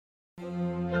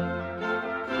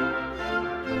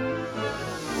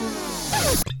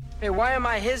Hey, why am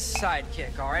I his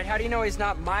sidekick, all right? How do you know he's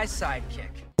not my sidekick?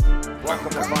 Welcome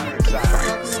to Fireside.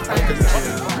 Welcome to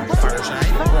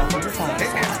Fireside. Welcome to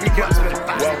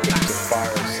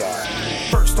Fireside.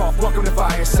 First off, welcome to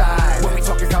Fireside, where we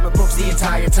talking comic books the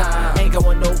entire time. Ain't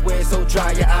going nowhere, so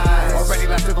dry your eyes. Already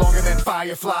lasted longer than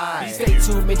Firefly. Stay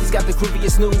tuned, Minty's got the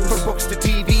grooviest news. From books to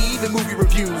TV, the movie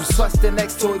reviews. Plus the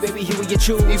next toy, baby, here we you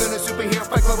choose. Even a superhero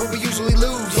fight club where we usually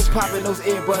lose. So pop in those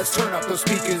earbuds, turn up those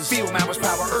speakers. Feel Mama's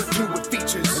power, Earth 2 with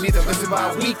features. And either listen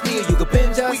bi-weekly or you can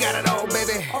binge us. We got it all,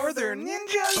 baby. Are there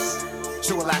ninjas?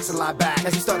 So relax and lie back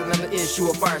as we start another issue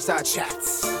of Fireside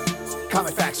Chats.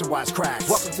 Comic facts and wisecracks.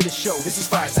 Welcome to the show. This is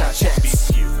Fireside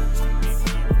Chats.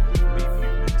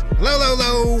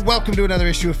 Hello. Welcome to another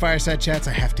issue of Fireside Chats.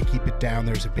 I have to keep it down.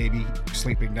 There's a baby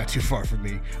sleeping not too far from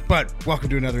me. But welcome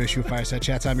to another issue of Fireside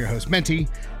Chats. I'm your host, Menti.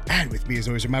 And with me, as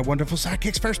always, are my wonderful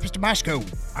sidekicks. First, Mr. Moshko.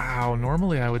 Wow,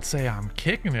 normally I would say I'm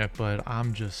kicking it, but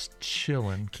I'm just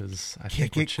chilling because I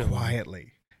think we're chilling.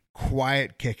 Quietly.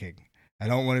 Quiet kicking. I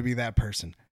don't want to be that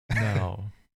person.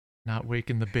 No, not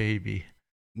waking the baby.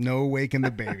 No waking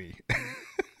the baby.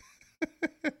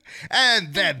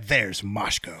 And then there's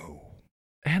Moshko.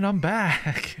 And I'm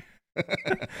back.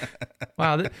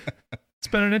 Wow, it's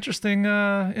been an interesting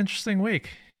week.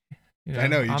 You know, I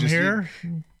know. I'm here.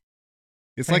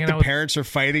 It's like the parents are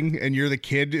fighting and you're the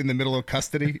kid in the middle of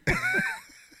custody.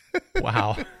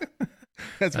 Wow.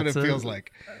 That's what it feels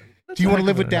like. Do you want to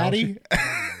live with daddy?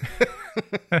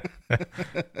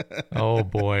 Oh,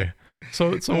 boy.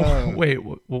 So wait,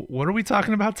 what are we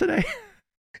talking about today?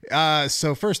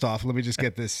 So first off, let me just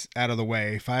get this out of the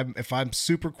way. If I'm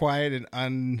super quiet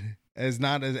and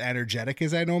not as energetic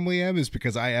as I normally am, is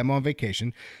because I am on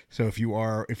vacation. So if you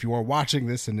are watching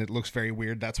this and it looks very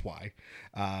weird, that's why.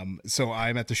 So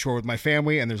I'm at the shore with my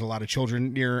family, and there's a lot of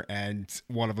children near, and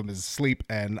one of them is asleep,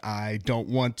 and I don't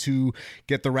want to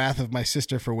get the wrath of my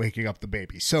sister for waking up the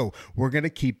baby. So we're gonna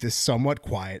keep this somewhat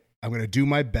quiet. I'm going to do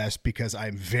my best because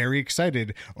I'm very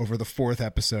excited over the 4th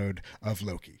episode of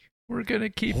Loki. We're going to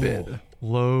keep it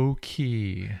low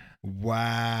key.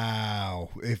 Wow.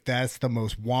 If that's the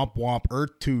most womp womp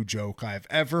Earth 2 joke I've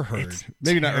ever heard. It's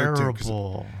maybe terrible. Not Earth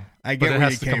 2. I get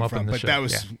where you came from, but that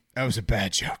was a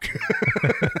bad joke.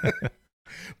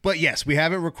 But yes, we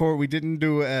haven't recorded. We didn't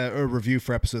do a review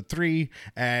for episode 3,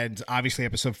 and obviously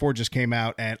episode 4 just came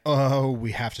out, and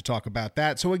we have to talk about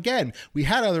that. So again, we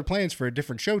had other plans for a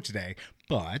different show today,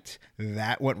 but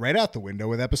that went right out the window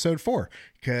with episode 4,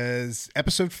 because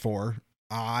episode 4,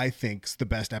 I think, is the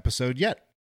best episode yet.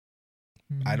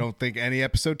 Mm-hmm. I don't think any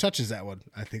episode touches that one.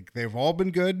 I think they've all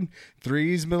been good.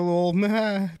 3's been a little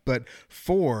meh, but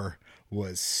 4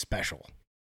 was special.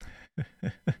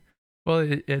 Well,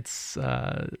 it's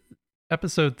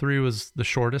episode 3 was the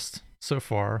shortest so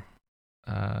far,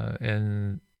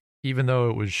 and even though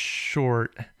it was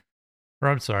short, or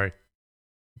I'm sorry,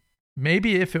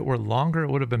 maybe if it were longer,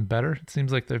 it would have been better. It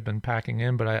seems like they've been packing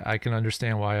in, but I can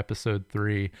understand why episode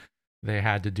 3 they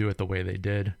had to do it the way they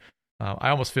did. I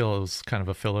almost feel it was kind of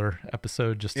a filler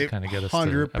episode just to kind of get us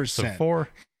 100%. To episode 4.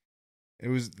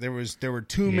 There were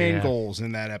two main goals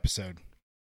in that episode.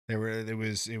 It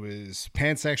was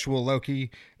pansexual Loki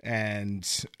and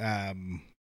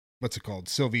what's it called?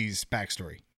 Sylvie's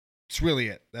backstory. It's really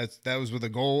it. That was with the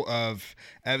goal of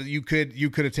you could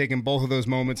have taken both of those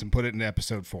moments and put it in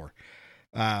episode 4.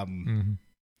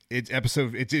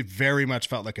 It very much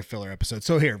felt like a filler episode.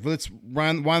 So here, let's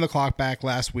wind the clock back.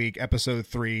 Last week, episode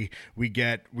 3,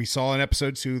 we saw in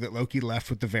episode 2 that Loki left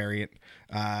with the variant,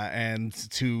 and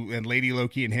Lady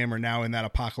Loki and him are now in that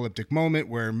apocalyptic moment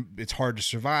where it's hard to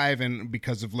survive, and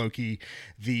because of Loki,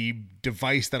 the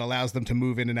device that allows them to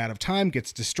move in and out of time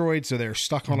gets destroyed, so they're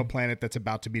stuck on a planet that's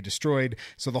about to be destroyed.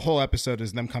 So the whole episode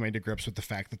is them coming to grips with the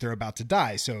fact that they're about to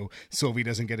die. So Sylvie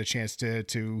doesn't get a chance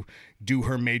to do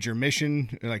her major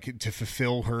mission, like to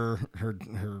fulfill her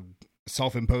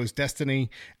self-imposed destiny,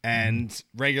 and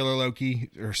regular Loki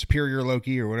or superior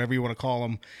Loki or whatever you want to call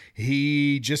him,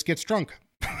 he just gets drunk.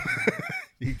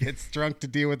 He gets drunk to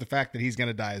deal with the fact that he's going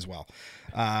to die as well.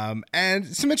 And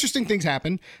some interesting things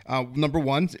happen. Number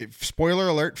one, spoiler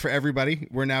alert for everybody.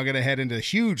 We're now going to head into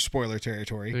huge spoiler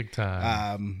territory. Big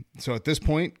time. So at this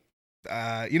point,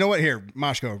 you know what? Here,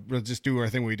 Moshko, we'll just do our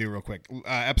thing we do real quick.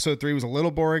 Episode 3 was a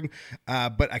little boring,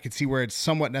 but I could see where it's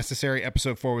somewhat necessary.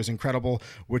 Episode 4 was incredible.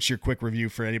 What's your quick review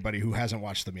for anybody who hasn't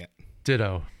watched them yet?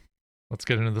 Ditto. Let's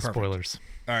get into the Perfect. Spoilers.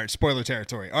 All right, spoiler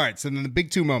territory. All right, so then the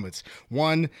big 2 moments.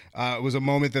 One was a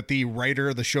moment that the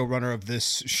writer, the showrunner of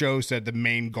this show, said the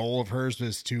main goal of hers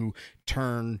was to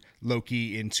turn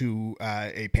Loki into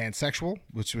a pansexual,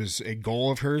 which was a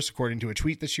goal of hers, according to a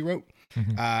tweet that she wrote.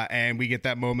 And we get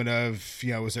that moment of,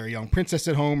 was there a young princess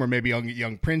at home or maybe a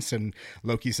young prince? And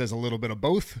Loki says a little bit of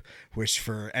both, which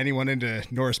for anyone into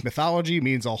Norse mythology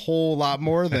means a whole lot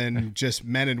more than just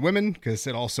men and women, because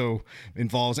it also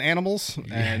involves animals.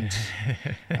 And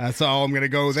that's all I'm going to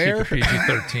go there.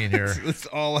 PG-13 here. That's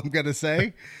all I'm going to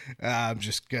say. When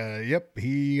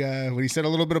he said a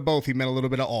little bit of both, he meant a little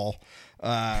bit of all.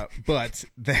 But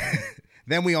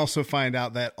then we also find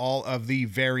out that all of the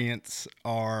variants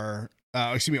are,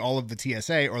 all of the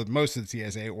TSA, or most of the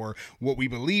TSA, or what we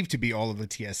believe to be all of the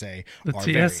TSA, are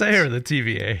TSA variants. or the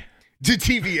TVA? The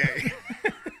TVA.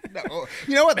 No,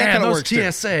 you know what? That kind of works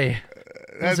TSA. Too.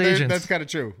 That's kind of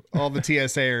true. All the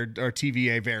TSA are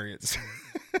TVA variants.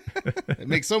 It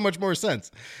makes so much more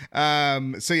sense.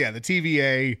 The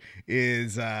TVA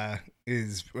is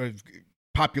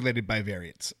populated by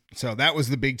variants. So that was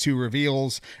the big two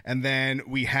reveals. And then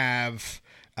we have,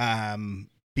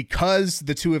 because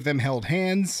the two of them held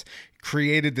hands,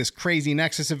 created this crazy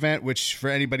Nexus event, which for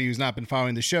anybody who's not been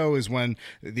following the show is when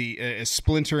a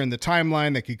splinter in the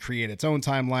timeline that could create its own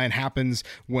timeline happens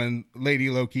when Lady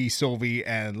Loki, Sylvie,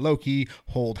 and Loki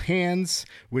hold hands,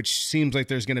 which seems like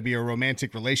there's going to be a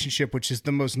romantic relationship, which is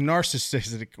the most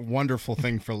narcissistic, wonderful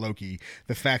thing for Loki.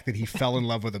 The fact that he fell in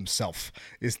love with himself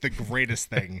is the greatest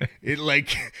thing. It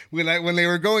when they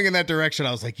were going in that direction,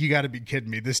 I was like, you got to be kidding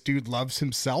me. This dude loves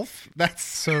himself.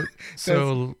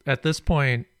 So at this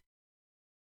point,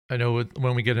 I know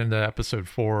when we get into episode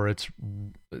 4, it's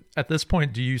at this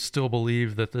point, do you still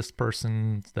believe that this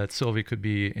person, that Sylvie could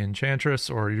be Enchantress,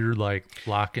 or you're like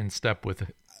lock in step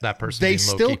with that person? They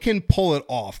still can pull it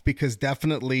off, because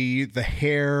definitely the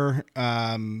hair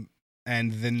and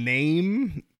the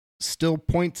name still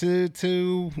point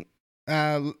to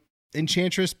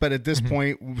Enchantress, but at this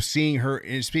point, seeing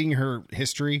her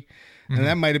history, and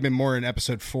that might have been more in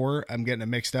episode 4. I'm getting it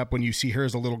mixed up when you see her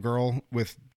as a little girl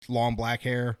with long black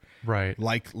hair, right?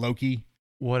 Like Loki.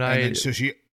 What I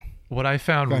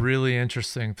found really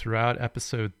interesting throughout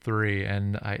episode 3,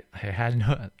 and I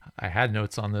had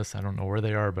notes on this. I don't know where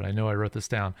they are, but I know I wrote this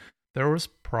down. There was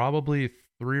probably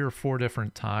 3 or 4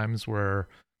 different times where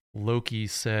Loki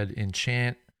said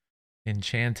enchanting,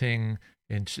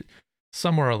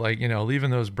 somewhere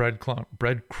leaving those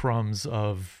breadcrumbs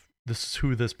of this is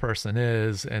who this person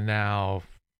is, and now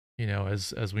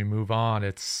as we move on,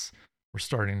 we're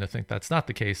starting to think that's not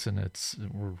the case, and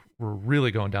we're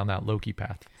really going down that Loki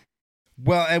path.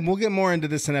 Well, and we'll get more into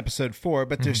this in episode 4,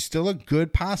 but there's still a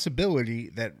good possibility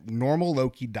that normal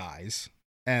Loki dies,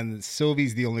 and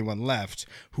Sylvie's the only one left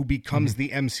who becomes the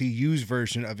MCU's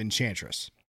version of Enchantress.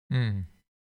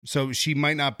 So she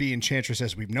might not be Enchantress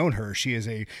as we've known her. She is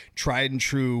a tried and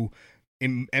true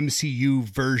MCU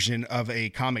version of a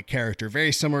comic character,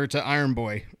 very similar to Iron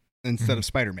Boy instead of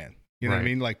Spider-Man. You know what I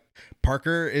mean? Like,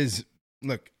 Parker is...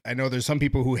 Look, I know there's some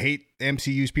people who hate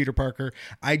MCU's Peter Parker.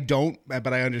 I don't,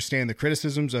 but I understand the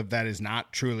criticisms of that is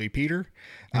not truly Peter,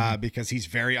 because he's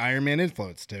very Iron Man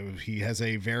influenced. He has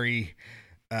a very,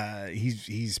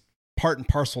 he's part and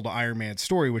parcel to Iron Man's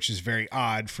story, which is very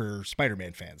odd for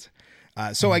Spider-Man fans.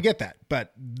 So I get that,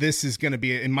 but this is going to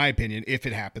be, in my opinion, if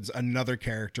it happens, another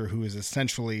character who is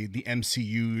essentially the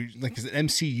MCU, like an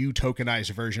MCU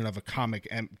tokenized version of a comic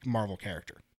Marvel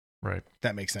character. Right.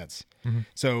 That makes sense.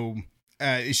 So...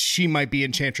 she might be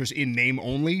Enchantress in name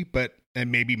only,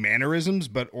 and maybe mannerisms,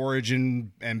 but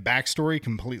origin and backstory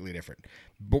completely different.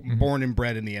 Born and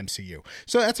bred in the MCU.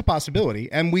 So that's a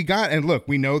possibility. And we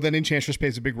know that Enchantress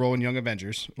plays a big role in Young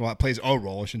Avengers. Well, it plays a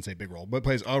role. I shouldn't say big role, but it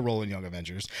plays a role in Young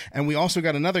Avengers. And we also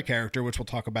got another character, which we'll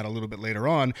talk about a little bit later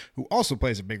on, who also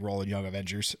plays a big role in Young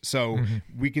Avengers. So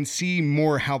we can see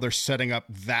more how they're setting up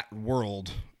that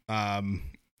world,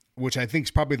 which I think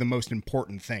is probably the most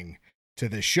important thing to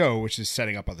this show, which is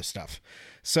setting up other stuff.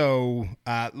 So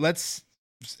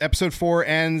episode 4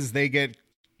 ends. They get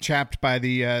chapped by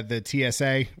the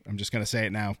TSA. I'm just going to say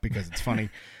it now because it's funny.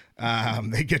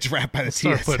 They get trapped by the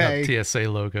TSA. Start putting up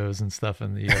TSA logos and stuff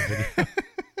in the video.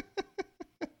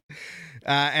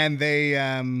 And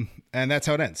that's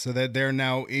how it ends. So that they're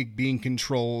now being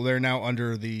controlled. They're now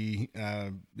under the,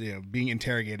 being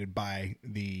interrogated by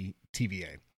the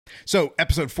TVA. So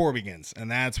episode 4 begins,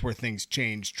 and that's where things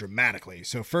change dramatically.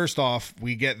 So first off,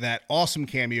 we get that awesome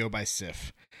cameo by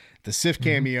Sif. The Sif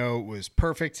cameo was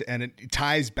perfect, and it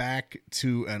ties back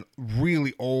to a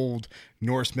really old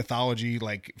Norse mythology.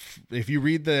 Like, if you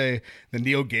read the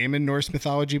Neil Gaiman Norse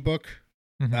mythology book,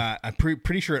 I'm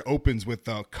pretty sure it opens with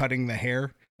cutting the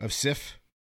hair of Sif.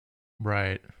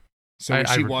 Right. So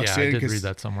she walks in. I did read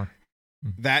that somewhere.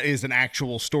 That is an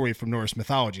actual story from Norse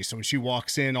mythology. So when she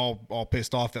walks in all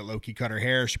pissed off that Loki cut her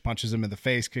hair, she punches him in the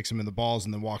face, kicks him in the balls,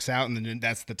 and then walks out. And then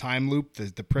that's the time loop,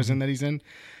 the prison that he's in,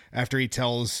 after he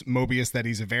tells Mobius that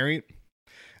he's a variant.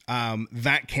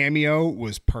 That cameo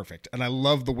was perfect. And I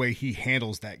love the way he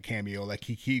handles that cameo. Like,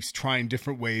 he keeps trying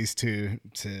different ways to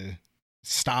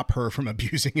stop her from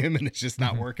abusing him, and it's just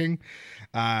not working.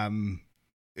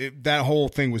 That whole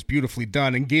thing was beautifully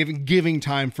done, and giving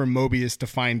time for Mobius to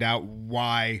find out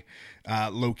why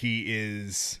Loki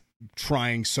is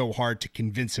trying so hard to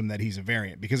convince him that he's a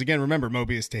variant. Because again, remember,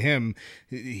 Mobius, to him,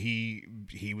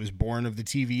 he was born of the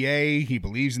TVA. He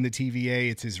believes in the TVA.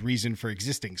 It's his reason for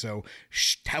existing. So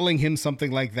telling him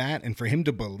something like that, and for him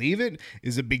to believe it,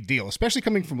 is a big deal, especially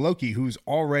coming from Loki, who's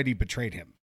already betrayed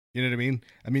him. You know what I mean?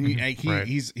 I mean, Right.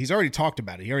 he's already talked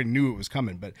about it. He already knew it was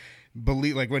coming, but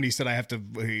believe, like when he said, I have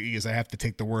to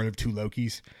take the word of two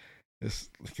Lokis.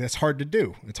 That's hard to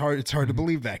do. It's hard to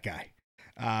believe that guy.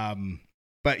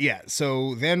 But yeah,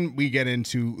 so then we get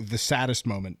into the saddest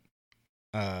moment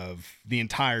of the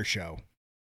entire show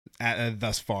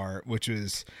thus far, which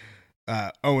was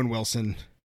Owen Wilson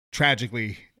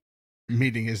tragically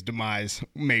meeting his demise.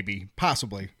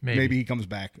 Possibly he comes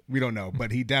back, we don't know,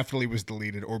 but he definitely was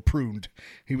deleted or pruned.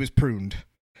 He was pruned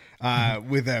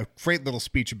with a great little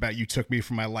speech about, you took me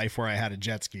from my life where I had a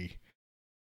jet ski.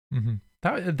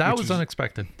 That was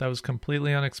unexpected. That was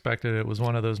completely unexpected. It was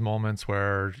one of those moments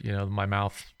where, my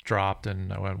mouth dropped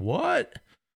and I went, what?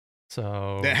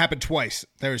 So that happened twice.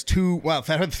 There was that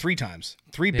happened 3 times.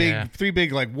 Three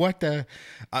big, like, what the,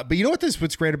 but you know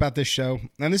what's great about this show?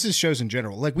 And this is shows in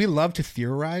general. Like, we love to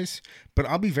theorize, but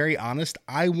I'll be very honest.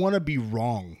 I want to be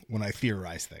wrong when I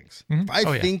theorize things. If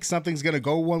I think something's going to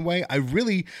go one way, I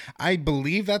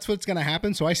believe that's what's going to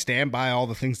happen. So I stand by all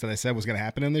the things that I said was going to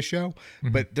happen in this show,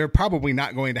 but they're probably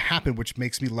not going to happen, which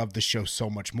makes me love the show so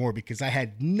much more, because I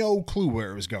had no clue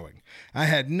where it was going.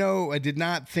 I did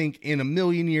not think in a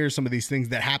million years some of these things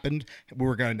that happened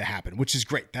were going to happen, which is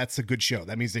great. That's a good show.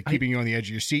 That means they're keeping you on the edge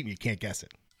of your seat and you can't guess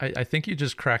it. I think you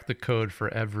just cracked the code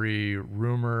for every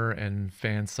rumor and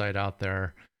fan site out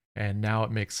there. And now it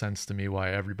makes sense to me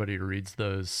why everybody reads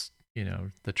those,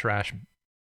 the trash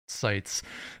sites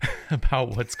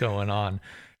about what's going on.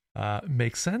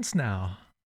 Makes sense now.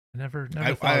 I never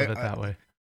thought of it that way.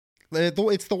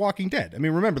 It's The Walking Dead. I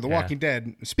mean, remember The Walking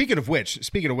Dead. Speaking of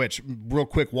which, real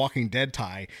quick, Walking Dead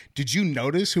tie. Did you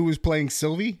notice who was playing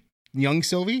Sylvie? Young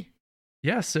Sylvie?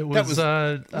 Yes, it was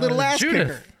little ass Judith.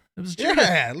 kicker. It was Judith.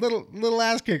 Yeah, little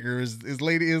ass kicker is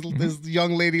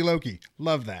young lady Loki.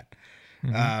 Love that.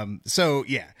 So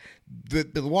yeah,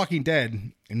 the Walking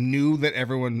Dead knew that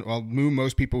knew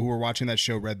most people who were watching that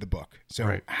show read the book.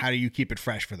 So how do you keep it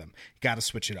fresh for them? Got to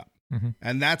switch it up.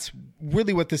 And that's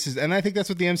really what this is. And I think that's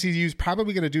what the MCU is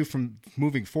probably going to do from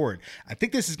moving forward. I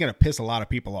think this is going to piss a lot of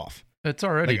people off. It's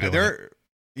already doing it.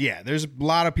 Yeah, there's a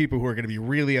lot of people who are going to be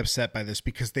really upset by this,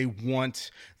 because they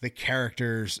want the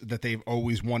characters that they've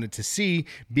always wanted to see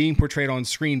being portrayed on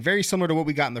screen, very similar to what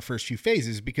we got in the first few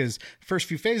phases, because first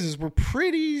few phases were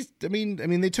pretty, I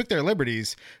mean, they took their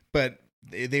liberties, but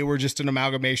they were just an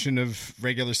amalgamation of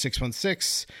regular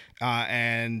 616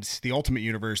 and the Ultimate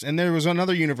Universe. And there was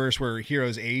another universe where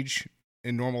heroes age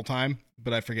in normal time,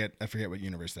 but I forget what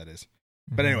universe that is.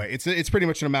 But anyway, it's pretty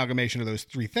much an amalgamation of those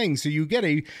 3 things. So you get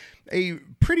a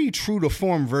pretty true to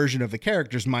form version of the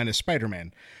characters minus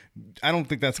Spider-Man. I don't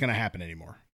think that's going to happen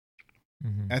anymore.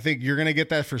 I think you're going to get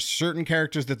that for certain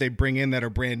characters that they bring in that are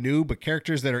brand new, but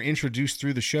characters that are introduced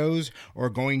through the shows are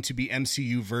going to be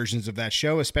MCU versions of that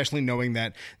show, especially knowing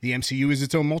that the MCU is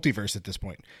its own multiverse at this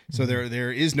point. So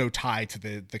there is no tie to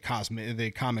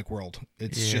the comic world.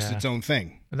 It's just its own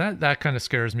thing. That kind of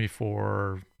scares me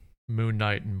for Moon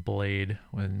Knight and Blade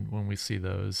when we see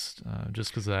those, just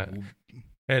because that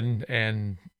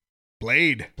and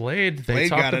Blade they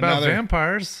talked about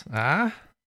vampires.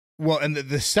 Well, and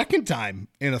the second time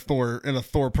in a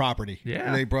Thor property,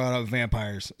 they brought up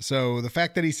vampires. So the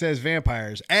fact that he says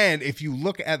vampires, and if you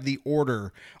look at the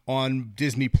order on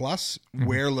Disney Plus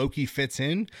where Loki fits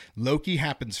in, Loki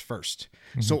happens first.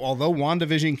 So although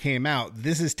WandaVision came out,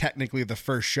 this is technically the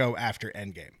first show after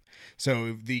Endgame.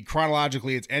 So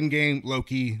chronologically, it's Endgame,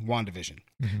 Loki, WandaVision.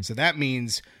 So that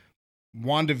means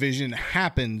WandaVision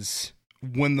happens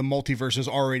when the multiverse is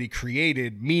already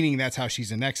created, meaning that's how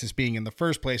she's a Nexus, being in the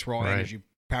first place where all energy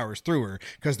powers through her,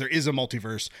 because there is a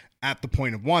multiverse at the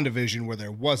point of WandaVision where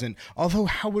there wasn't. Although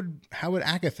how would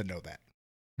Agatha know that?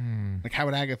 Like, how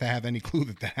would Agatha have any clue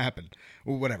that happened?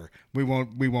 Well, whatever. We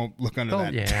won't look under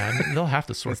that. Yeah, they'll have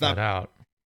to sort that out.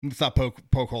 Let's not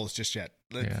poke holes just yet.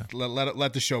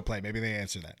 Let the show play. Maybe they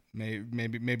answer that.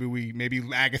 Maybe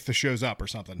Agatha shows up or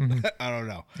something. I don't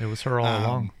know. It was her all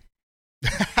along.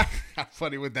 How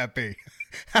funny would that be?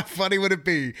 How funny would it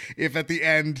be if at the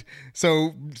end?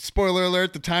 So, spoiler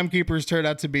alert: the timekeepers turned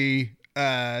out to be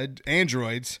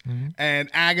androids, and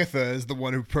Agatha is the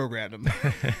one who programmed them.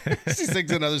 She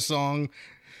sings another song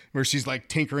where she's like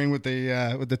tinkering with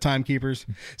the timekeepers.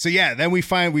 So yeah, then we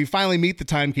finally meet the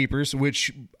timekeepers,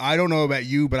 which I don't know about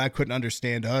you, but I couldn't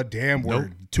understand a damn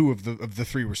word two of the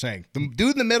three were saying. The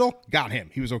dude in the middle got him;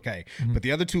 he was okay, but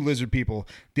the other two lizard people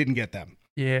didn't get them.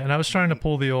 Yeah, and I was trying to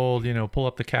pull the old, pull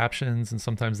up the captions, and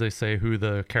sometimes they say who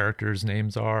the characters'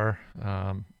 names are.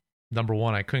 Number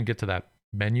one, I couldn't get to that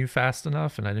menu fast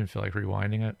enough, and I didn't feel like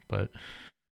rewinding it, but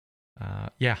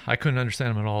yeah, I couldn't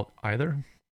understand them at all either.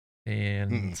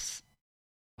 And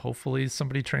hopefully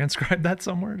somebody transcribed that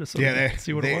somewhere to see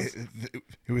what it was.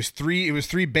 It was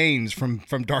three Banes from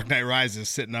Dark Knight Rises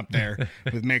sitting up there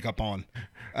with makeup on.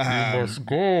 You must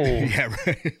go. Yeah,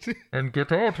 right. And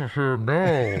get out of here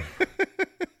now.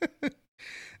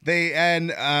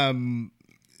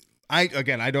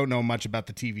 I don't know much about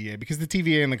the TVA because the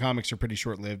TVA and the comics are pretty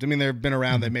short-lived. I mean, they've been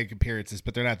around, they make appearances,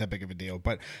 but they're not that big of a deal.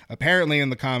 But apparently in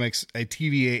the comics, a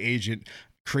TVA agent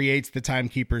creates the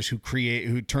timekeepers who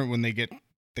turn when they get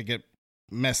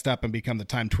messed up and become the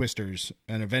time twisters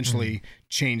and eventually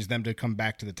change them to come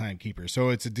back to the timekeepers. So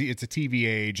it's a TVA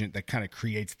agent that kind of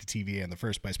creates the TVA in the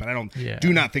first place. But I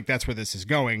do not think that's where this is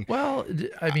going. Well,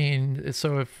 I mean,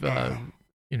 so if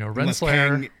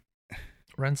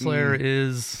Renslayer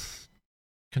is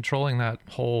controlling that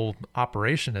whole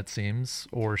operation, it seems,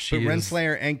 or she. But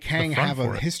Renslayer and Kang have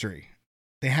a history.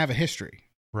 They have a history,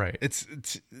 right? It's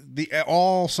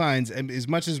all signs, and as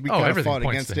much as we kind of fought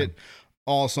against it,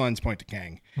 all signs point to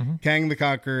Kang. Kang the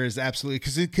Conqueror is absolutely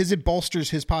because it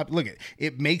bolsters his pop. Look,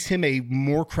 it makes him a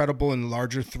more credible and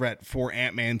larger threat for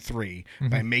Ant-Man 3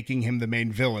 by making him the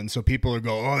main villain. So people are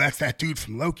going, "Oh, that's that dude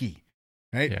from Loki,"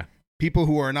 right? Yeah. People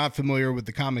who are not familiar with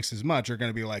the comics as much are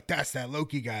going to be like, "That's that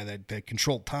Loki guy that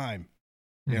controlled time."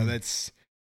 You know,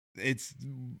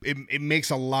 it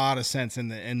makes a lot of sense in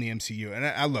the MCU. And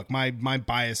I look, my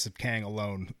bias of Kang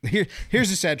alone. Here's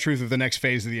the sad truth of the next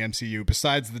phase of the MCU.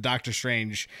 Besides the Doctor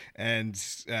Strange and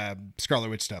Scarlet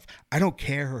Witch stuff, I don't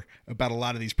care about a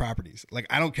lot of these properties. Like,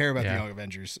 I don't care about the Young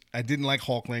Avengers. I didn't like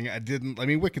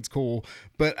Hulkling. Wicked's cool,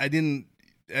 but I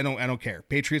don't care.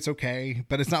 Patriot's okay,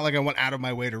 but it's not like I went out of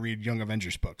my way to read Young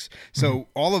Avengers books. So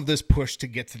all of this push to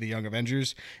get to the Young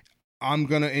Avengers, I'm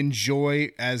going to enjoy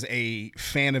as a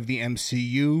fan of the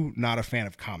MCU, not a fan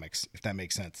of comics, if that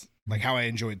makes sense. Like how I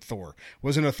enjoyed Thor.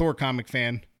 Wasn't a Thor comic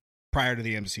fan prior to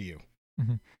the MCU.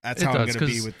 That's how I'm going to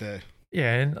be with the...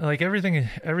 Yeah, and like everything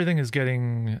is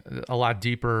getting a lot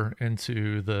deeper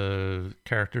into the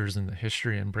characters and the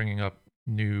history and bringing up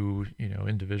new,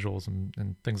 individuals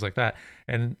and things like that.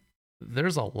 And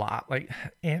there's a lot. Like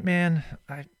Ant-Man,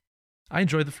 I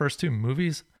enjoyed the first two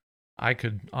movies. I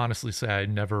could honestly say I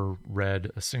never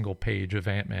read a single page of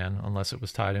Ant-Man unless it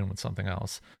was tied in with something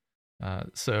else.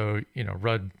 So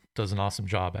Rudd does an awesome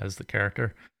job as the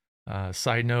character.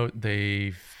 Side note,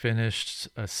 they finished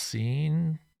a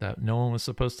scene that no one was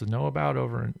supposed to know about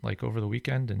over the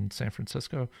weekend in San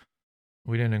Francisco.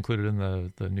 We didn't include it in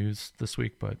the news this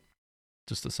week, but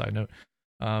just a side note.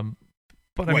 But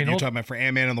you're talking about for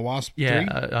Ant-Man and the Wasp?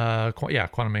 Yeah,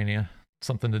 Quantumania.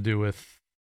 Something to do with,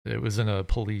 it was in a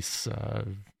police,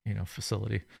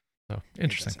 facility. So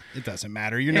interesting. It doesn't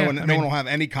matter. No one will have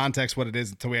any context what it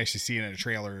is until we actually see it in a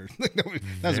trailer.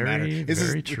 It doesn't matter.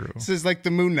 Very true. This is like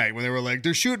the Moon Knight when they were like,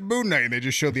 they're shooting Moon Knight, and they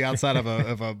just showed the outside of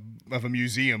a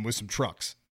museum with some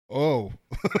trucks. Oh,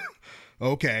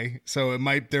 okay. So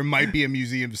there might be a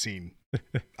museum scene.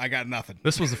 I got nothing.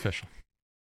 This was official.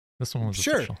 This one was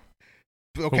official.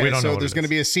 Okay, so there's going to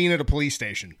be a scene at a police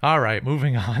station. All right,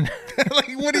 moving on.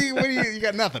 Like, what do you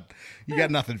got nothing. You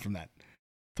got nothing from that.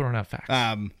 Throwing out facts.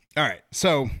 All right,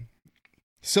 so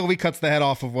Sylvie cuts the head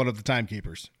off of one of the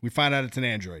timekeepers. We find out it's an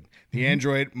android. The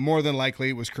android, more than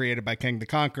likely, was created by Kang the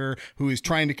Conqueror, who is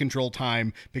trying to control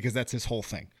time because that's his whole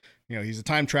thing. He's a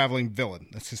time-traveling villain.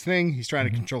 That's his thing. He's trying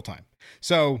to control time.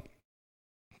 So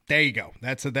there you go.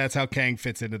 That's how Kang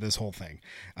fits into this whole thing.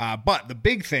 But the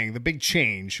big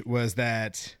change was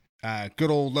that good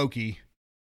old Loki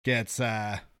gets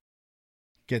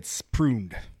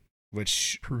pruned,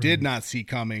 which did not see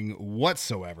coming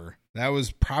whatsoever. That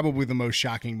was probably the most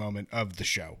shocking moment of the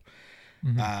show.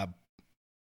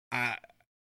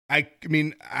 I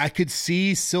could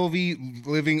see Sylvie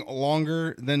living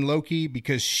longer than Loki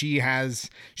because she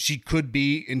could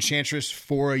be Enchantress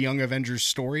for a Young Avengers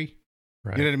story.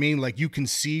 Right. You know what I mean? Like you can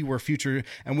see where future,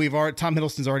 and Tom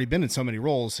Hiddleston's already been in so many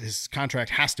roles. His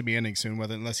contract has to be ending soon,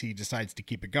 unless he decides to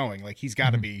keep it going. Like he's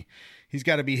got to be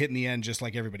hitting the end just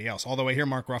like everybody else. Although I hear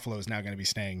Mark Ruffalo is now going to be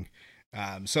staying.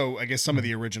 So I guess some of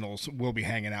the originals will be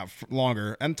hanging out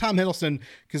longer, and Tom Hiddleston,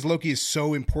 because Loki is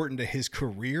so important to his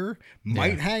career,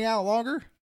 might hang out longer.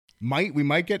 We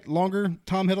might get longer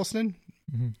Tom Hiddleston.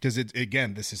 Because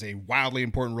this is a wildly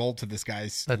important role to this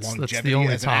guy's longevity. That's the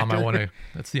only as an Tom actor. I want to.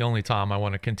 That's the only Tom I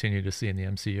want to continue to see in the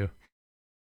MCU.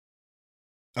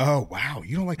 Oh wow,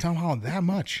 you don't like Tom Holland that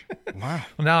much? Wow.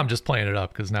 Well, now I'm just playing it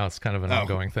up because now it's kind of an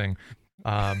ongoing thing.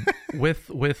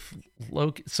 With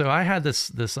Loki, so I had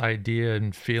this idea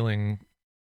and feeling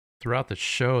throughout the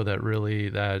show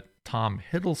that Tom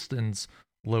Hiddleston's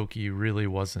Loki really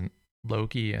wasn't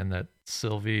Loki, and that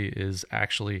Sylvie is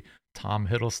actually Tom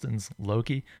Hiddleston's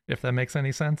Loki, if that makes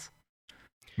any sense.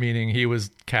 Meaning he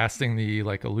was casting the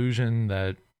like illusion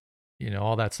that,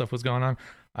 all that stuff was going on.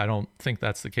 I don't think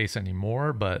that's the case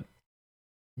anymore, but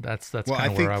that's kind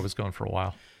of where I was going for a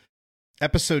while.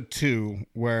 Episode 2,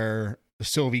 where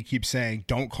Sylvie keeps saying,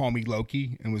 "Don't call me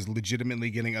Loki," and was legitimately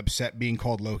getting upset being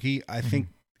called Loki, I think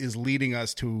is leading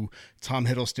us to Tom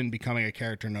Hiddleston becoming a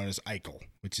character known as Eichel,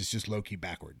 which is just Loki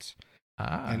backwards.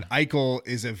 And Eichel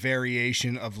is a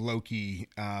variation of Loki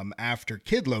after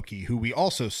Kid Loki, who we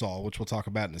also saw, which we'll talk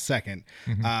about in a second,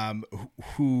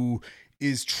 who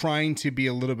is trying to be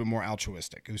a little bit more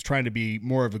altruistic. Who's trying to be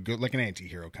more of like an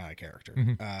anti-hero kind of character.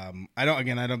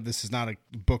 This is not a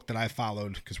book that I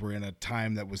followed because we're in a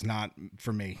time that was not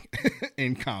for me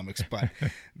in comics, but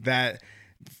that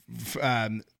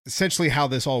essentially how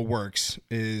this all works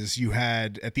is you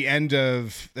had at the end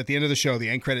of the show, the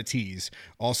end credit tease,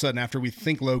 all of a sudden after we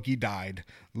think Loki died,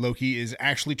 Loki is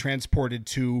actually transported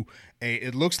to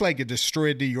it looks like a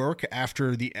destroyed New York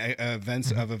after the events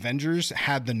of Avengers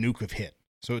had the nuke have hit.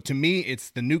 So to me, it's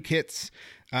the nuke hits,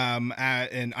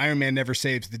 and Iron Man never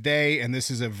saves the day. And this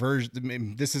is a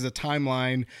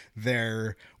timeline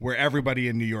there where everybody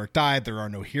in New York died. There are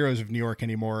no heroes of New York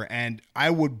anymore. And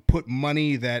I would put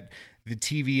money that the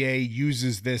TVA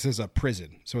uses this as a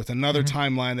prison. So it's another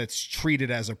timeline that's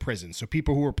treated as a prison. So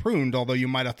people who were pruned, although you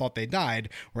might have thought they died,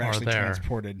 were actually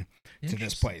transported to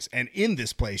this place. And in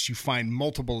this place, you find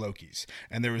multiple Lokis.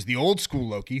 And there was the old school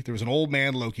Loki. There was an old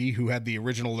man Loki who had the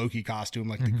original Loki costume,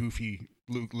 like the goofy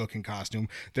looking costume.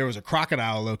 There was a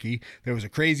crocodile Loki. There was a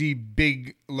crazy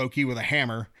big Loki with a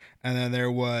hammer. And then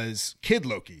there was Kid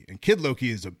Loki. And Kid Loki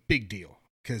is a big deal.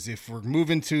 Because if we're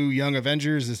moving to Young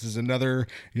Avengers, this is another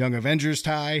Young Avengers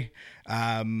tie.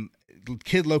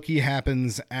 Kid Loki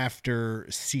happens after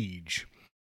Siege.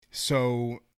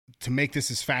 So to make this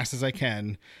as fast as I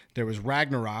can, there was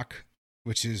Ragnarok,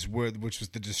 which was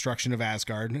the destruction of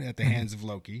Asgard at the hands of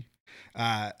Loki.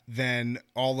 Then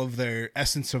all of their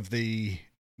essence of the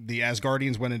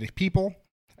Asgardians went into people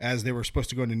as they were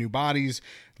supposed to go into new bodies.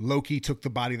 Loki took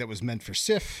the body that was meant for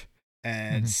Sif.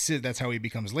 And that's how he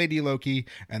becomes Lady Loki.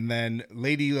 And then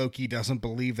Lady Loki doesn't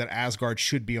believe that Asgard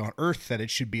should be on Earth, that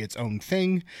it should be its own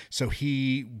thing. So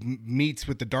he meets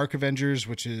with the Dark Avengers,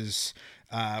 which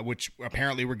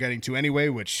apparently we're getting to anyway,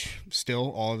 which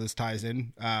still all of this ties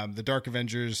in. The Dark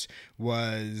Avengers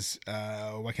was,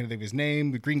 why can't I think of his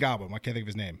name? The Green Goblin. Why can't I think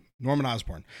of his name? Norman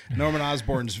Osborn. Norman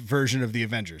Osborn's version of the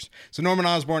Avengers. So Norman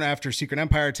Osborn, after Secret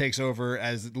Empire, takes over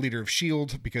as leader of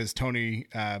S.H.I.E.L.D. because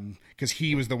because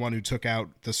he was the one who took out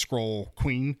the Skrull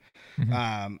Queen.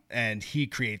 And he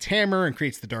creates Hammer and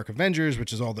creates the Dark Avengers,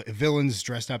 which is all the villains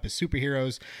dressed up as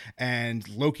superheroes. And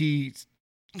Loki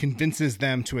convinces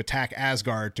them to attack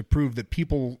Asgard to prove that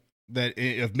people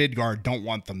of Midgard don't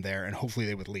want them there, and hopefully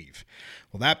they would leave.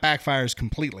 Well, that backfires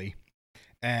completely.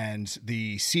 And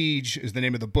the Siege is the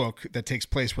name of the book that takes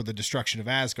place with the destruction of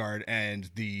Asgard, and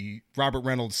the Robert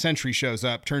Reynolds Sentry shows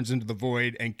up, turns into the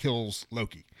Void, and kills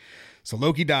Loki. So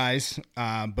Loki dies,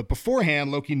 but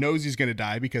beforehand, Loki knows he's going to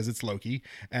die because it's Loki,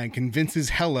 and convinces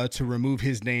Hela to remove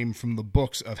his name from the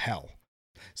books of Hell.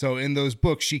 So in those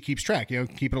books, she keeps track,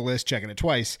 keeping a list, checking it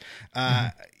twice,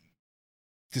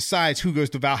 decides who goes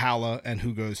to Valhalla and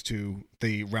who goes to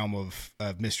the realm of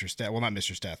Mistress Death. Well, not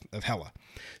Mistress Death, of Hela.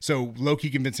 So Loki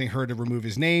convincing her to remove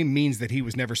his name means that he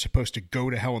was never supposed to go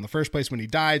to hell in the first place when he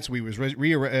died. So he was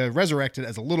resurrected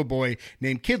as a little boy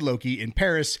named Kid Loki in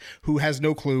Paris, who has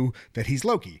no clue that he's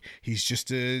Loki. He's just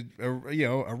a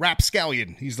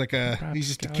rapscallion. He's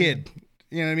just a kid.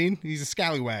 You know what I mean? He's a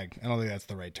scallywag. I don't think that's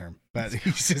the right term, but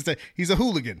he's a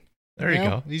hooligan. There you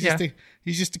go. He's just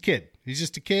a kid. He's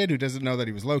just a kid who doesn't know that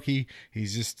he was Loki.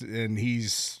 He's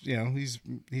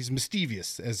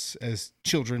mischievous as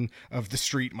children of the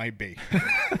street might be.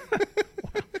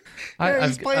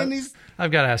 I've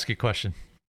got to ask you a question.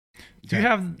 Do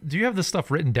you have this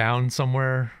stuff written down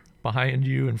somewhere behind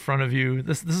you, in front of you?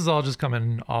 This is all just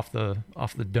coming off the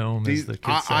dome, as the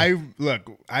kids say.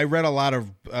 I read a lot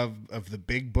of the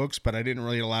big books, but I didn't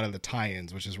read a lot of the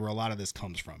tie-ins, which is where a lot of this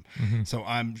comes from. Mm-hmm. So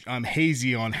I'm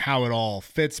hazy on how it all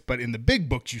fits, but in the big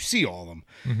books you see all of them.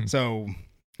 Mm-hmm. So,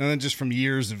 and then just from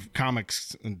years of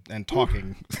comics and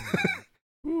talking.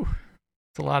 Ooh.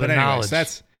 It's a lot but of anyways,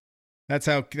 knowledge. That's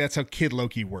how Kid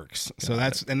Loki works. So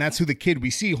that's who the kid we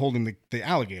see holding the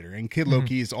alligator, and Kid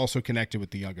Loki is also connected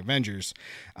with the Young Avengers.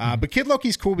 But Kid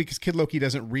Loki's cool because Kid Loki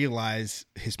doesn't realize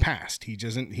his past.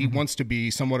 He wants to be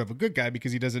somewhat of a good guy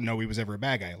because he doesn't know he was ever a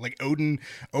bad guy. Like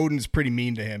Odin's pretty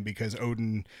mean to him because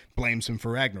Odin blames him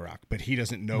for Ragnarok, but he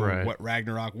doesn't know what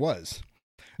Ragnarok was.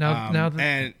 Go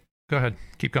ahead,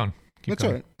 keep going. That's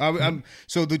all right.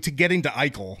 So to getting to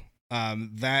Eichel.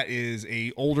 That is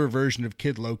a older version of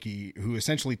Kid Loki who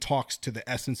essentially talks to the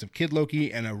essence of Kid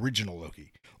Loki and original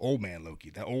Loki, old man Loki,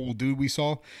 that old dude we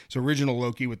saw. So original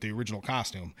Loki with the original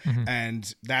costume.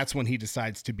 And that's when he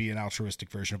decides to be an altruistic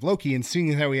version of Loki. And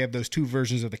seeing how we have those two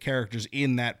versions of the characters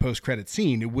in that post-credit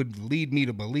scene, it would lead me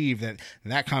to believe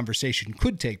that conversation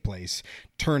could take place,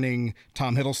 turning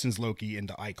Tom Hiddleston's Loki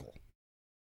into Eichel.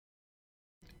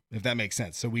 If that makes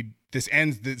sense. So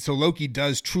so Loki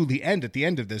does truly end at the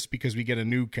end of this because we get a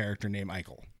new character named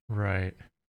Eichel. Right.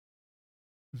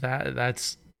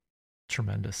 That's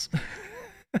tremendous.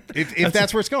 If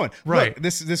that's where it's going. Right. Look,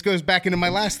 this goes back into my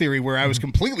last theory where I was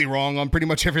completely wrong on pretty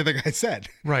much everything I said.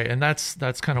 Right. And that's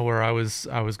kind of where I was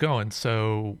going.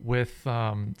 So with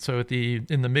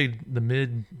in the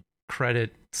mid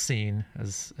credit scene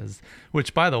as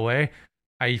which, by the way,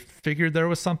 I figured there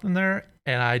was something there,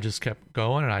 and I just kept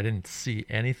going, and I didn't see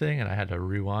anything, and I had to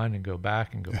rewind and go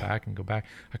back and go back and go back.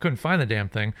 I couldn't find the damn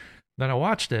thing. Then I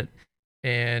watched it,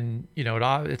 and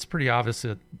it's pretty obvious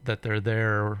that they're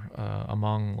there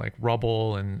among like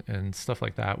rubble and stuff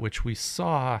like that, which we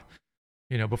saw,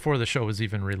 before the show was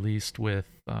even released, with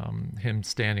him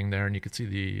standing there, and you could see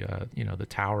the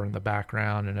tower in the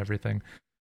background and everything.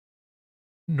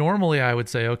 Normally, I would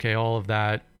say, okay, all of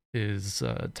that is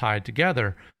tied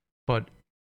together, but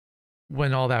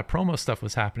when all that promo stuff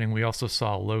was happening, we also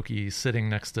saw Loki sitting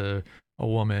next to a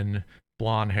woman,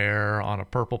 blonde hair, on a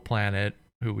purple planet,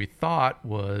 who we thought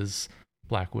was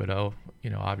Black Widow.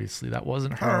 Obviously that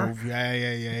wasn't her. Oh,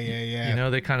 yeah.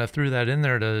 They kind of threw that in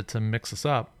there to mix us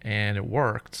up, and it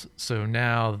worked. So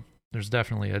now there's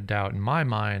definitely a doubt in my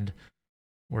mind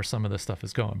where some of this stuff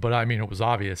is going. But I mean, it was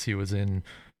obvious he was in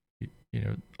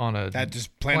on a that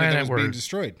just planet that was being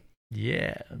destroyed.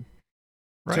 Yeah.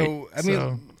 Right. So I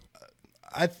mean,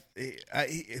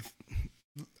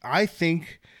 I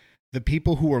think the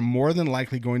people who are more than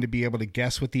likely going to be able to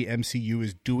guess what the MCU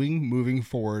is doing moving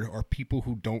forward are people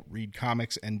who don't read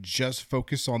comics and just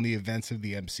focus on the events of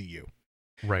the MCU.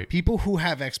 Right. People who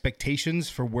have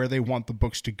expectations for where they want the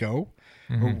books to go,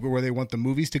 or where they want the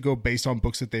movies to go based on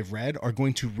books that they've read, are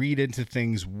going to read into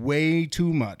things way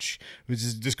too much.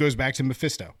 This goes back to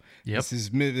Mephisto. Yep.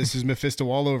 This is Mephisto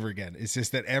all over again. It's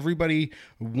just that everybody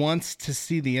wants to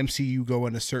see the MCU go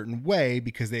in a certain way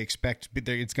because they expect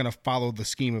it's going to follow the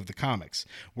scheme of the comics.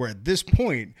 Where at this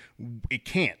point, it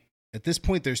can't. At this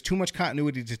point, there's too much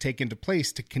continuity to take into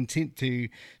place to continue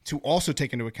to also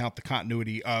take into account the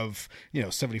continuity of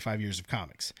 75 years of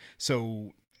comics.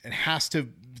 So it has to,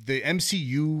 the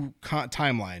MCU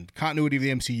timeline, continuity of the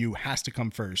MCU has to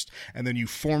come first, and then you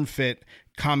form fit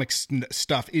comics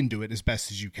stuff into it as best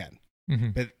as you can.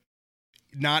 But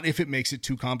not if it makes it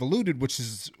too convoluted, which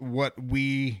is what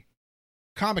we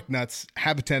comic nuts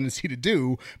have a tendency to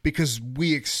do because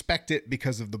we expect it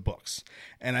because of the books.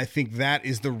 And I think that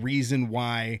is the reason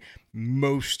why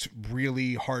most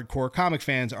really hardcore comic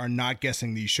fans are not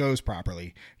guessing these shows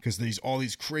properly, because there's all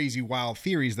these crazy wild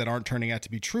theories that aren't turning out to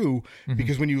be true.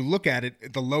 Because when you look at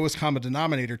it, the lowest common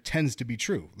denominator tends to be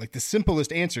true. Like the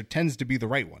simplest answer tends to be the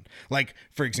right one. Like,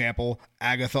 for example,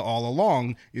 Agatha all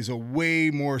along is a way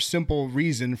more simple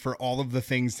reason for all of the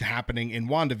things happening in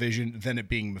WandaVision than it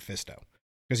being Mephisto.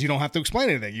 Because you don't have to explain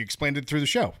anything. You explained it through the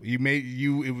show. It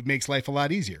makes life a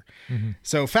lot easier.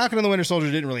 So Falcon and the Winter Soldier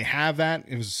didn't really have that.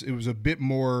 It was a bit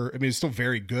more, I mean, it's still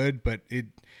very good, but it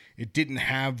didn't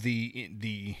have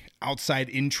the outside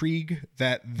intrigue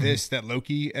that that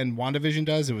Loki and WandaVision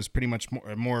does. It was pretty much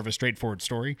more of a straightforward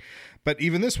story. But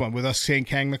even this one, with us saying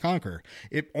Kang the Conqueror,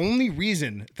 the only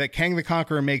reason that Kang the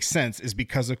Conqueror makes sense is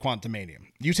because of Quantumanium.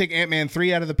 You take Ant-Man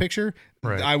 3 out of the picture,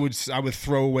 right. I would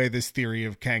throw away this theory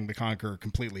of Kang the Conqueror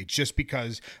completely, just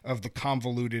because of the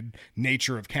convoluted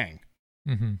nature of Kang.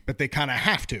 But they kind of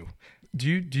have to. Do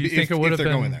you If- think it if would have they're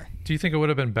been? going there. Do you think it would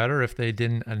have been better if they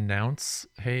didn't announce?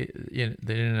 Hey, they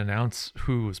didn't announce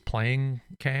who was playing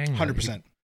Kang. 100%.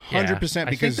 Yeah, 100% I think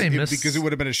because they missed- because it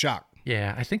would have been a shock.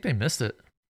 Yeah, I think they missed it.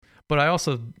 But I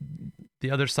also, the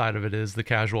other side of it is the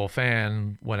casual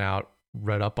fan went out,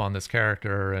 read up on this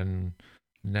character, and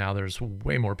now there's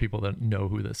way more people that know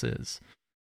who this is.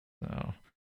 So,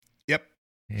 Yep.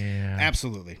 yeah,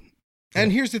 Absolutely.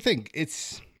 And here's the thing.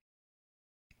 It's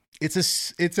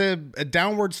a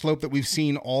downward slope that we've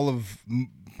seen all of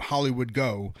Hollywood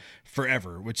go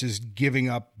forever, which is giving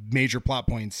up major plot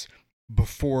points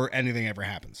before anything ever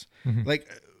happens. Mhm. Like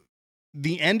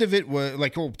the end of it was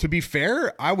like, well, to be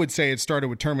fair, I would say it started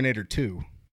with Terminator 2,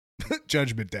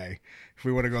 Judgment Day. If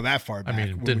we want to go that far I back.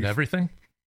 mean, when didn't we- everything?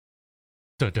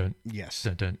 Dun Yes.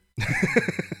 dun dun.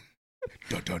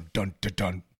 Dun, dun, dun, dun,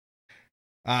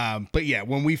 dun. But yeah,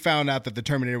 when we found out that the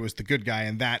Terminator was the good guy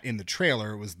and that in the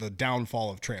trailer was the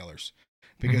downfall of trailers,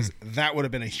 because that would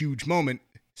have been a huge moment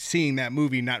seeing that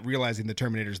movie, not realizing the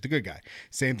Terminator is the good guy.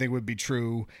 Same thing would be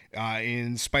true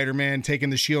in Spider-Man taking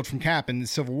the shield from Cap in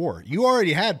Civil War. You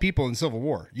already had people in Civil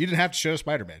War. You didn't have to show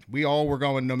Spider-Man. We all were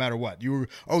going no matter what. You were,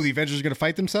 the Avengers are going to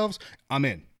fight themselves? I'm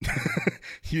in.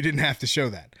 You didn't have to show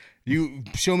that. You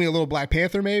show me a little Black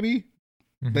Panther maybe,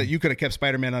 but you could have kept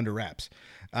Spider-Man under wraps.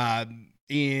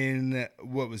 In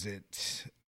what was it?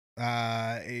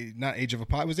 Not Age of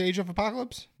Apocalypse. Was it Age of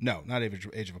Apocalypse? No, not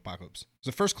Age of Apocalypse.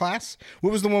 Was it First Class?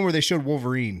 What was the one where they showed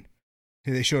Wolverine?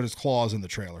 They showed his claws in the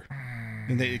trailer,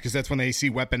 and because that's when they see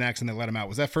Weapon X and they let him out.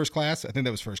 Was that First Class? I think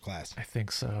that was First Class. I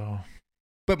think so.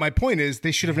 But my point is,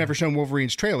 they should have never shown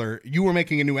Wolverine's trailer. You were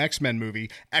making a new X-Men movie.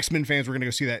 X-Men fans were going to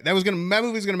go see that. That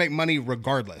movie was going to make money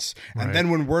regardless. Right. And then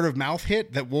when word of mouth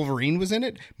hit that Wolverine was in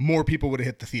it, more people would have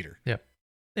hit the theater. Yep.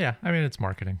 Yeah, I mean, it's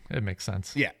marketing. It makes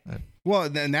sense. Yeah. Well,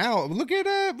 now look at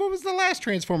what was the last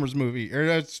Transformers movie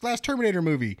or last Terminator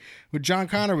movie where John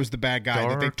Connor was the bad guy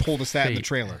that they Dark told us that in the Fate.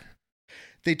 trailer.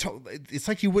 It's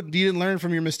like you didn't learn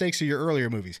from your mistakes of your earlier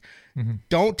movies.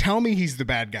 Don't tell me he's the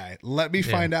bad guy. Let me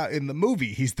find out in the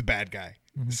movie he's the bad guy.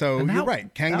 So And you're that-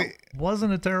 right. that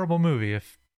wasn't a terrible movie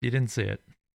if you didn't see it.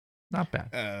 Not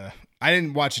bad. I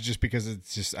didn't watch it just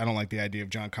because I don't like the idea of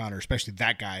John Connor, especially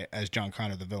that guy as John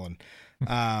Connor the villain.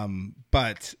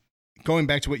 But going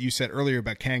back to what you said earlier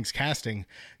about Kang's casting,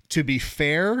 to be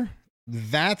fair,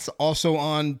 that's also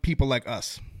on people like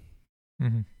us.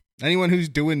 Anyone who's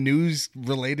doing news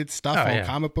related stuff on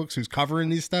comic books, who's covering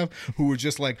these stuff, who were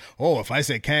just like, oh, if I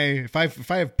say Kang, if I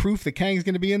have proof that Kang's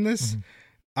going to be in this,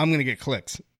 I'm going to get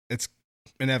clicks. It's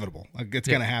inevitable. Like, it's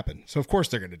going to happen. So of course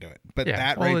they're going to do it. But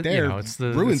that right there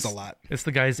ruins a lot. It's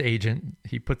the guy's agent.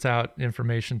 He puts out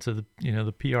information to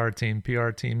the PR team. PR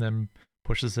team then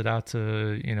pushes it out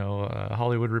to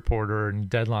Hollywood Reporter and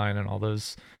Deadline and all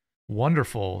those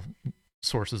wonderful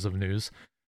sources of news.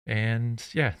 And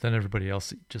then everybody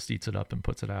else just eats it up and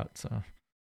puts it out. So,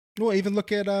 well, even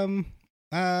look at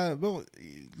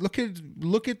look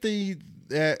at the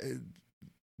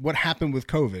what happened with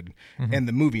COVID and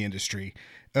the movie industry.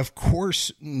 Of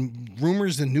course,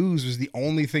 rumors and news was the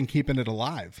only thing keeping it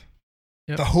alive.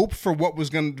 Yep. The hope for what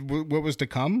was to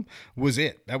come was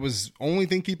it. That was the only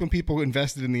thing keeping people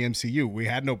invested in the MCU. We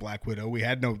had no Black Widow. We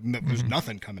had there's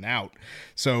nothing coming out.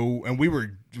 So, and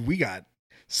we got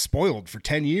spoiled for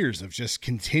 10 years of just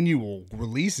continual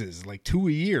releases, like 2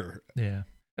 a year. Yeah.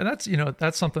 And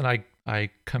that's something I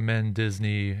commend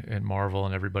Disney and Marvel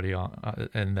and everybody on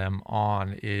and them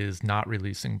on, is not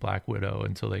releasing Black Widow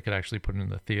until they could actually put it in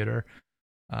the theater.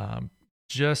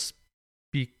 Just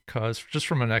because, just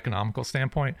from an economical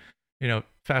standpoint,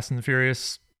 Fast and the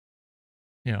Furious,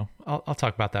 I'll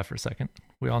talk about that for a second.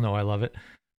 We all know I love it.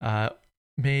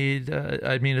 Made,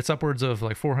 it's upwards of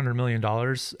like $400 million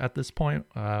at this point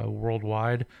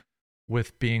worldwide,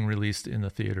 with being released in the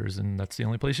theaters, and that's the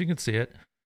only place you can see it.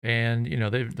 And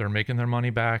they're making their money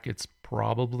back. It's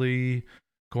probably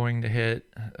going to hit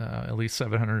at least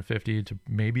 750 to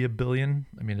maybe $1 billion.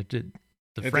 I mean, it did.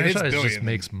 The franchise just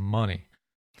makes money.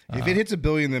 If it hits $1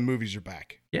 billion, then movies are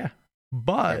back. Yeah,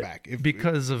 but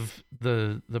because of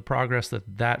the progress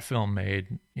that film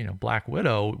made, Black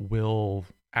Widow will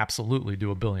absolutely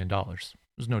do $1 billion. There's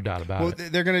no doubt about it. Well,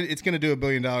 it's gonna do $1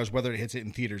 billion whether it hits it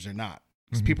in theaters or not,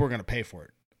 because people are gonna pay for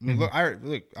it. I mean,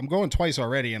 look, I'm going twice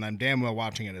already, and I'm damn well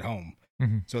watching it at home.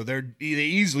 So they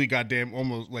easily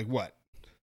almost like what,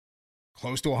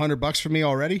 close to $100 for me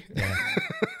already.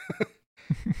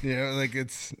 Yeah. Like it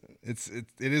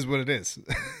is what it is.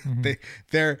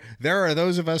 There are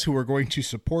those of us who are going to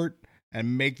support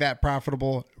and make that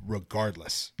profitable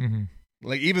regardless.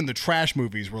 Like even the trash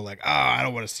movies were like, oh, I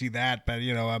don't want to see that, but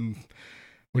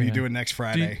What are you Yeah. doing next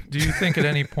Friday? Do you think at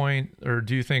any point, or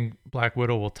do you think Black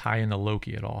Widow will tie into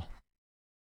Loki at all?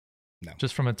 No.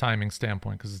 Just from a timing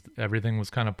standpoint, because everything was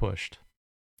kind of pushed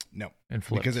No, and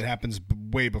flipped. because it happens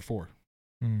way before.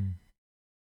 Hmm.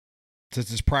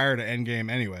 Since it's prior to Endgame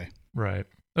anyway. Right.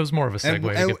 It was more of a segue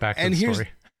to get back to the story.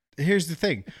 Here's the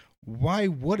thing. Why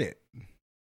would it?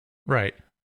 Right.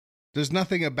 There's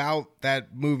nothing about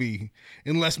that movie,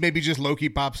 unless maybe just Loki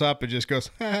pops up and just goes,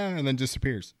 and then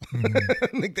disappears.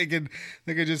 Mm-hmm. Like they could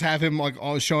just have him like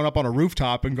all showing up on a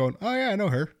rooftop and going, oh yeah, I know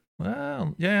her.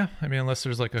 Well, yeah. I mean, unless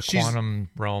there's like a quantum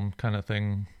realm kind of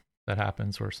thing that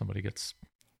happens where somebody gets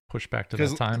pushed back to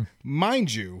that time.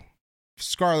 Mind you,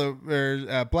 Scarlet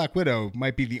or Black Widow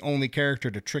might be the only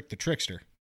character to trick the trickster.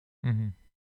 Mm-hmm.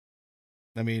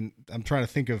 I mean, I'm trying to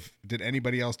think of, did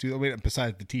anybody else do that?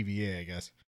 Besides the TVA, I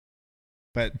guess.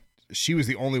 But she was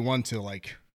the only one to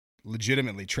like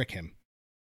legitimately trick him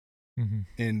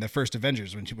in the first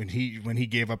Avengers when he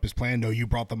gave up his plan. No, you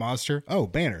brought the monster. Oh,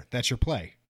 Banner, that's your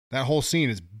play. That whole scene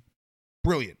is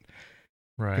brilliant.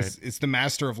 Right. It's the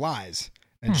master of lies,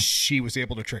 and she was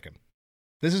able to trick him.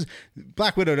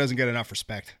 Black Widow doesn't get enough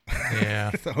respect.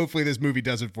 Yeah. So hopefully this movie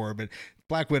does it for her. But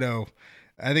Black Widow,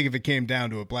 I think if it came down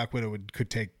to it, Black Widow could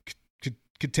take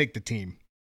the team.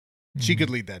 She could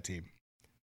lead that team.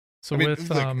 So I mean,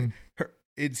 with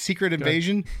it's Secret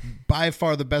Invasion, by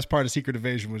far the best part of Secret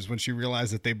Invasion was when she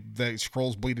realized that the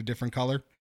Skrulls bleed a different color.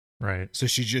 Right. So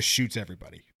she just shoots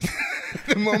everybody.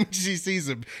 The moment she sees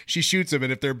them, she shoots them,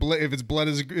 and if its blood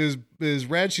is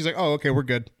red, she's like, "Oh, okay, we're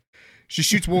good." She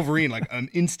shoots Wolverine like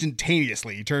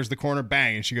instantaneously. He turns the corner,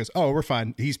 bang, and she goes, "Oh, we're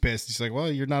fine." He's pissed. He's like,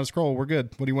 "Well, you're not a Skrull. We're good.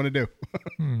 What do you want to do?"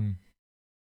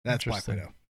 That's Black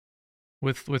Widow.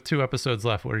 With 2 episodes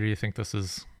left, where do you think this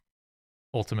is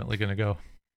ultimately going to go?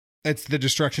 It's the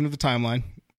destruction of the timeline.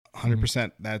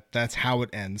 100%. That's how it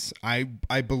ends. I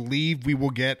believe we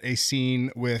will get a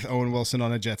scene with Owen Wilson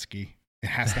on a jet ski. It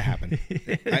has to happen.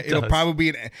 It'll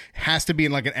probably has to be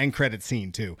in like an end credit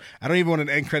scene too. I don't even want an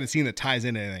end credit scene that ties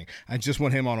into anything. I just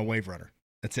want him on a wave runner.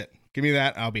 That's it. Give me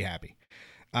that. I'll be happy.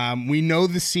 We know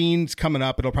the scene's coming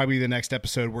up. It'll probably be the next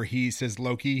episode where he says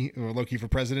Loki for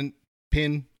president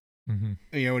pin.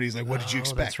 Mm-hmm. You know, and he's like, "What did you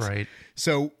expect?" That's right.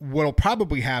 So what'll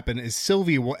probably happen is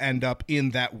Sylvie will end up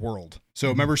in that world. So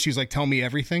remember, she's like, "Tell me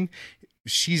everything."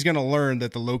 She's gonna learn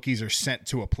that the Lokis are sent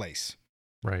to a place.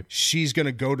 Right. She's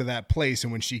gonna go to that place,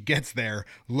 and when she gets there,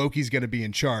 Loki's gonna be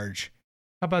in charge.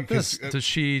 How about this? Does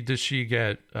she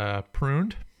get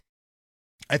pruned?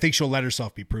 I think she'll let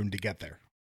herself be pruned to get there.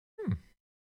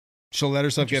 She'll let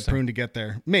herself get pruned to get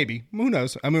there. Maybe. Who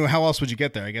knows? I mean, how else would you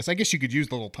get there? I guess you could use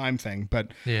the little time thing,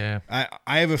 but yeah,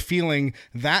 I have a feeling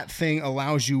that thing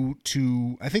allows you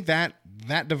to. I think that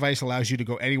device allows you to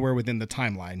go anywhere within the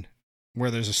timeline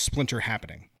where there's a splinter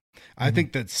happening. I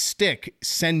think that stick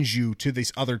sends you to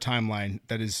this other timeline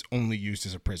that is only used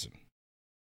as a prison.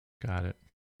 Got it.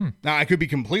 Now, I could be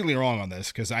completely wrong on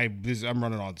this because I'm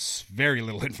running on very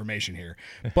little information here,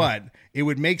 but it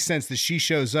would make sense that she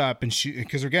shows up and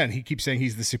because again, he keeps saying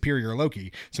he's the superior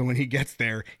Loki. So when he gets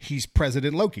there, he's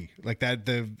President Loki, like that,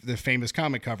 the famous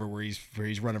comic cover where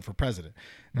he's running for president.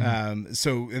 And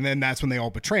then that's when they all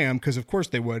betray him because of course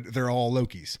they would. They're all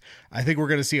Lokis. I think we're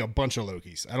going to see a bunch of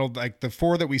Lokis. I don't like the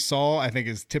 4 that we saw. I think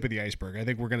is tip of the iceberg. I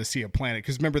think we're going to see a planet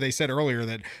because remember they said earlier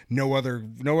that no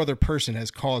other person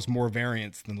has caused more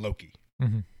variants than Loki.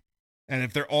 And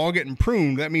if they're all getting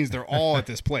pruned, that means they're all at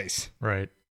this place. Right.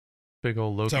 Big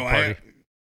old Loki party.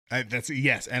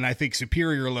 Yes. And I think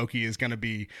superior Loki is going to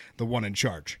be the one in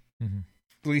charge.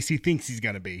 At least he thinks he's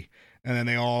going to be. And then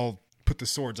they all put the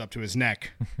swords up to his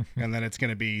neck. And then it's going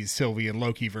to be Sylvie and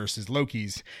Loki versus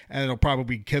Lokis. And it'll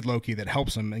probably be Kid Loki that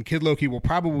helps him. And Kid Loki will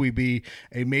probably be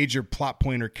a major plot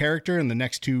pointer character in the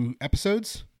next 2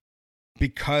 episodes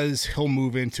because he'll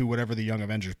move into whatever the Young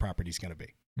Avengers property is going to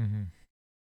be.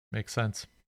 Makes sense.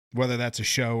 Whether that's a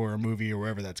show or a movie or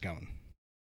wherever that's going.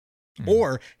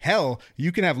 Or, hell,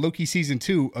 you can have Loki season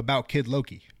 2 about Kid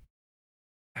Loki.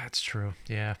 That's true.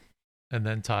 Yeah. And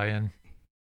then tie in.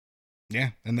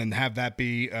 Yeah. And then have that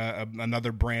be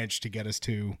another branch to get us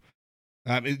to.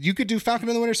 You could do Falcon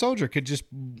and the Winter Soldier.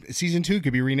 Season 2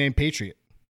 could be renamed Patriot.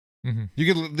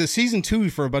 You could the season 2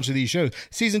 for a bunch of these shows.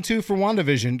 Season 2 for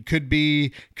WandaVision could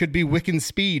be Wiccan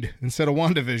Speed instead of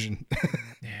WandaVision.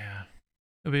 Yeah.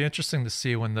 It'll be interesting to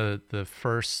see when the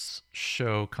first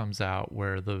show comes out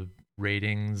where the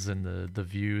ratings and the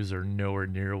views are nowhere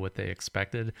near what they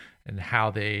expected and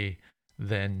how they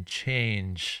then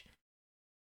change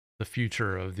the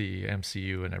future of the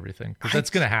MCU and everything. Because that's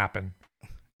going to happen.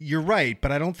 You're right,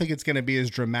 but I don't think it's going to be as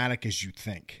dramatic as you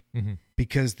think. Mm-hmm.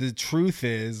 Because the truth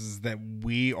is that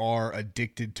we are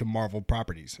addicted to Marvel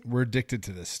properties. We're addicted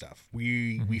to this stuff.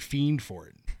 We fiend for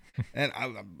it, and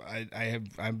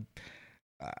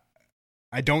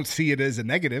I don't see it as a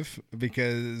negative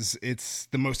because it's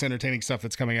the most entertaining stuff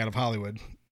that's coming out of Hollywood,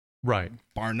 right?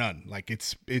 Bar none. Like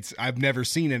it's. I've never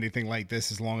seen anything like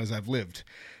this as long as I've lived.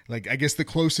 Like I guess the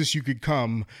closest you could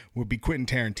come would be Quentin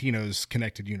Tarantino's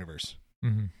Connected Universe.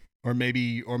 Mm-hmm. Or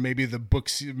maybe the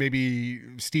books, maybe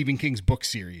Stephen King's book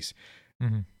series.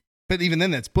 Mm-hmm. But even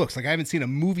then, that's books. Like I haven't seen a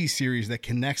movie series that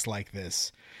connects like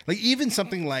this. Like even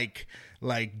something like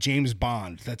James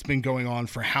Bond that's been going on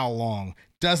for how long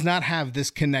does not have this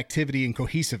connectivity and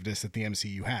cohesiveness that the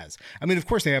MCU has. I mean, of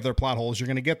course they have their plot holes. You're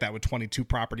going to get that with 22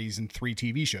 properties and 3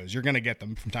 TV shows. You're going to get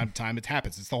them from time to time. It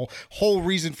happens. It's the whole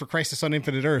reason for Crisis on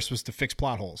Infinite Earths was to fix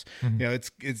plot holes. Mm-hmm. You know,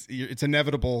 it's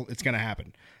inevitable. It's going to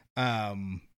happen.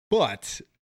 But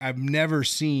I've never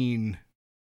seen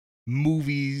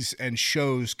movies and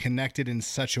shows connected in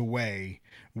such a way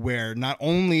where not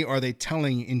only are they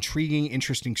telling intriguing,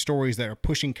 interesting stories that are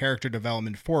pushing character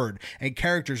development forward, and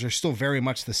characters are still very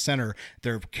much the center.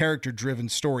 They're character-driven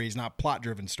stories, not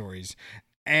plot-driven stories,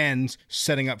 and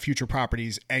setting up future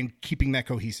properties and keeping that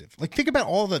cohesive. Like think about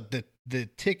all the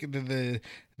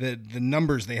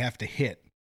numbers they have to hit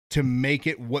to make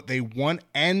it what they want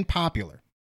and popular.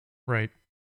 Right.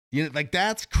 You know, like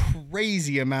that's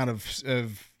crazy amount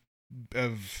of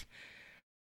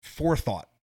forethought.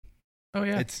 Oh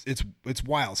yeah. It's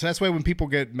wild. So that's why when people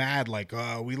get mad, like,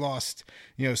 oh, we lost,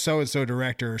 so-and-so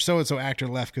director or so-and-so actor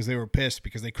left because they were pissed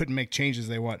because they couldn't make changes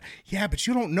they want. Yeah, but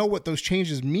you don't know what those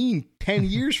changes mean 10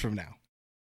 years from now.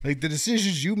 Like the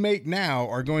decisions you make now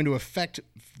are going to affect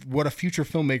what a future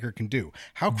filmmaker can do.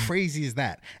 How crazy is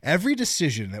that? Every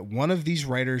decision that one of these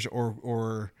writers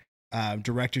or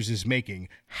directors is making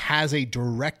has a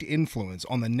direct influence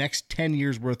on the next 10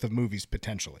 years worth of movies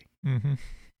potentially. Mm-hmm.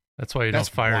 That's why that's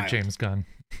don't fire wild. James Gunn.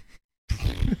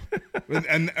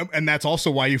 and that's also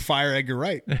why you fire Edgar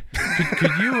Wright.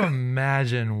 Could you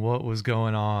imagine what was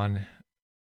going on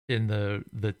in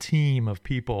the team of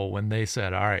people when they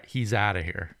said, all right, he's out of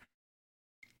here?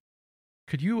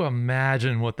 Could you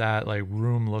imagine what that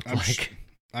room looked like?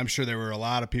 I'm sure there were a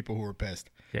lot of people who were pissed.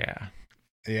 Yeah.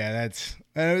 Yeah, that's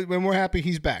when we're happy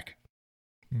he's back.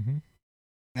 Mm-hmm.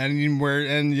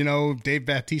 And Dave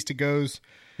Bautista goes,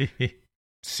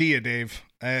 see ya, Dave.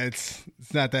 It's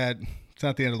not the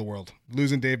end of the world.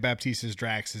 Losing Dave Bautista's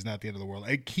Drax is not the end of the world.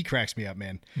 He cracks me up,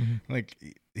 man. Mm-hmm. Like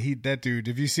that dude.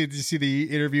 Did you see the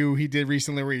interview he did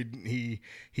recently where he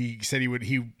said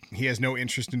he has no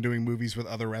interest in doing movies with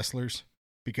other wrestlers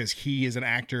because he is an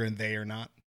actor and they are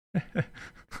not.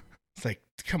 It's like,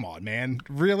 come on, man,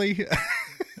 really?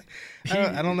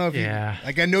 I don't know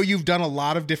if I know you've done a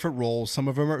lot of different roles. Some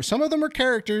of them are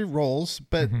character roles,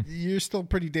 but you're still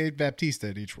pretty Dave Bautista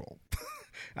at each role.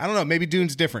 I don't know. Maybe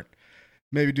Dune's different.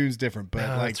 But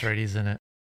that's right. He's in it.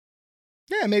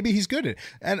 Yeah, maybe he's good at it.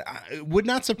 And it would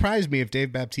not surprise me if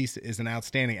Dave Bautista is an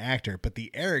outstanding actor, but the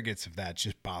arrogance of that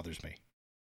just bothers me.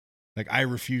 Like I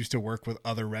refuse to work with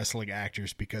other wrestling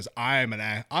actors because I'm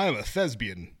a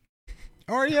thespian.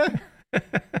 Are you?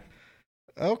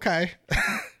 Okay.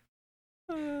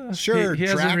 Sure. He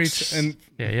hasn't reached,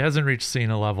 he hasn't reached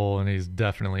Cena level, and he's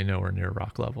definitely nowhere near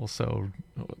Rock level. So,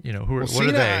 what Cena,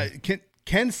 are they?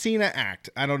 Can Cena act?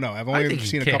 I don't know. I've only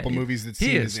seen a couple movies that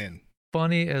Cena's in.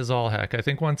 Funny as all heck. I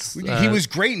think once he was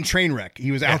great in Trainwreck.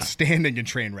 He was outstanding in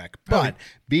Trainwreck. But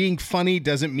being funny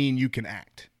doesn't mean you can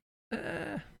act.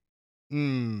 There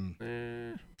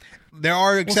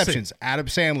are exceptions. Adam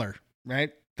Sandler,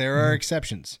 right? There are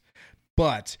exceptions.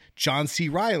 But John C.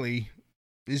 Reilly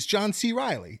is John C.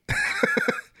 Reilly.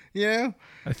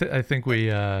 I think we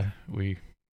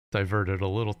diverted a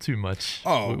little too much.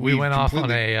 Oh, we went off on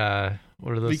a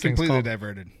what are those things completely called?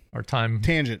 Diverted. Our time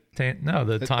tangent. The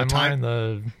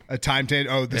timeline. A time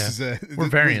tangent. Oh, this is we're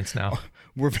variants now.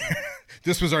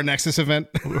 This was our Nexus event.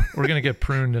 We're gonna get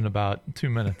pruned in about 2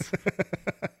 minutes.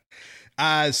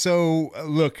 So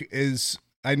look,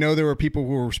 I know there were people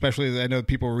who were, I know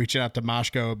people were reaching out to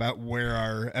Moshko about where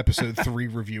our episode 3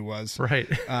 review was. Right.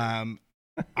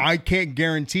 I can't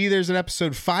guarantee there's an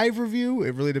episode 5 review.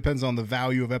 It really depends on the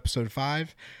value of episode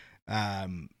 5.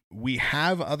 We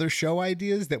have other show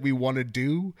ideas that we want to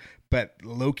do, but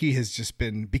Loki has just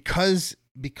been, because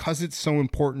it's so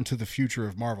important to the future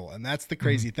of Marvel. And that's the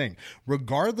crazy thing.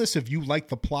 Regardless if you like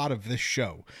the plot of this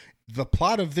show, the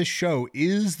plot of this show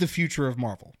is the future of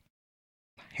Marvel.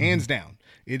 Hands down.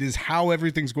 It is how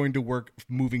everything's going to work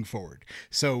moving forward.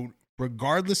 So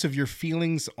regardless of your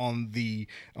feelings on the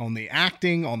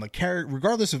acting, on the character,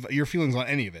 regardless of your feelings on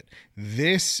any of it,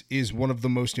 this is one of the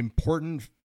most important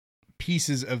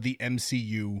pieces of the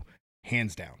MCU,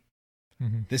 hands down.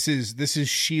 Mm-hmm. This is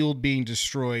S.H.I.E.L.D. being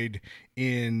destroyed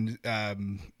in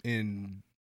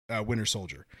Winter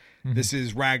Soldier. Mm-hmm. This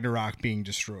is Ragnarok being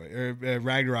destroyed, or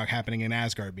Ragnarok happening in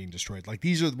Asgard being destroyed. Like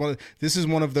this is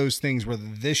one of those things where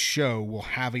this show will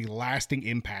have a lasting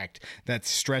impact that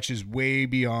stretches way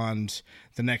beyond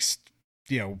the next,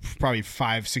 probably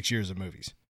 5-6 years of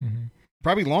movies. Mm-hmm.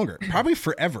 Probably longer, probably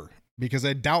forever, because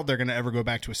I doubt they're going to ever go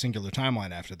back to a singular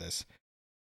timeline after this.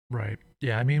 Right.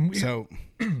 Yeah. I mean,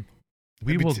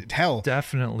 we will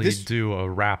definitely do a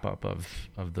wrap up of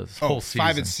this whole season.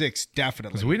 5 and 6,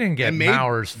 definitely. Because we didn't get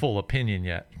Maurer's full opinion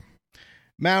yet.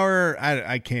 Maurer,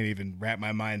 I can't even wrap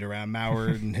my mind around Maurer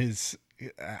and his.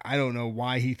 I don't know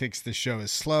why he thinks the show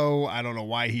is slow. I don't know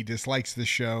why he dislikes the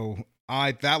show.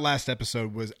 That last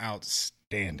episode was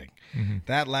outstanding. Mm-hmm.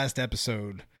 That last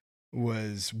episode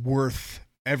was worth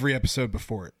every episode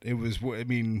before it. It was. I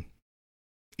mean,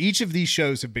 each of these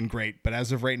shows have been great, but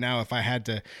as of right now, if I had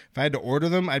to order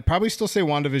them, I'd probably still say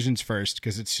WandaVision's first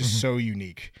because it's just so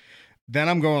unique. Then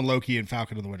I'm going Loki and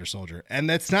Falcon and the Winter Soldier. And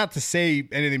that's not to say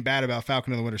anything bad about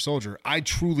Falcon and the Winter Soldier. I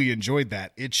truly enjoyed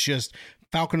that. It's just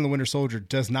Falcon and the Winter Soldier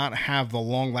does not have the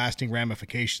long-lasting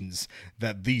ramifications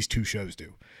that these two shows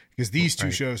do. Because these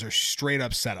two shows are straight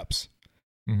up setups.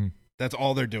 Mm-hmm. That's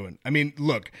all they're doing. I mean,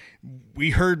 look,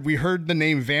 we heard the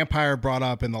name vampire brought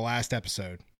up in the last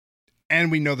episode. And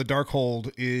we know the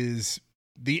Darkhold is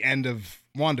the end of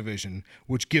WandaVision,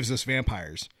 which gives us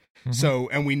vampires. Mm-hmm. So,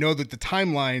 and we know that the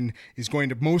timeline is going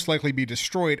to most likely be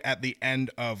destroyed at the end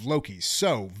of Loki.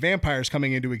 So, vampires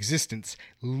coming into existence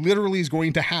literally is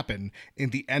going to happen in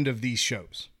the end of these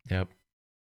shows. Yep.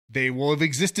 They will have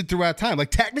existed throughout time.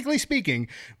 Like, technically speaking,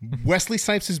 Wesley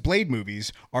Snipes' Blade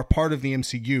movies are part of the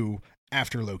MCU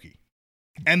after Loki.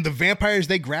 And the vampires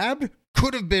they grabbed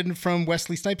could have been from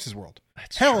Wesley Snipes' world.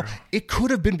 That's Hell, true. it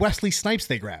could have been Wesley Snipes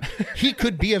they grabbed. He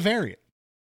could be a variant.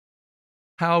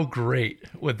 How great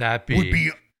would that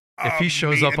be? If he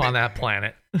shows up on that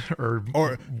planet or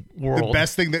world. The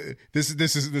best thing that this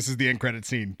is the end credit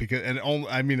scene because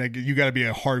you got to be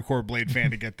a hardcore Blade fan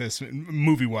to get this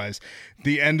movie wise.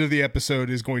 The end of the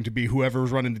episode is going to be whoever's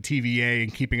running the TVA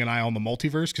and keeping an eye on the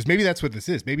multiverse because maybe that's what this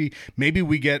is. Maybe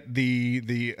we get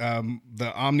the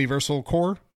omniversal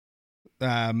core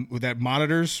that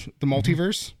monitors the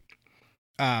multiverse,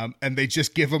 and they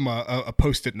just give them a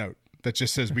post-it note that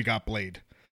just says "We got Blade."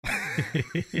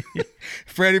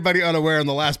 For anybody unaware, in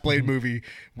the last Blade movie,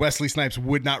 Wesley Snipes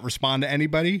would not respond to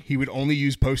anybody. He would only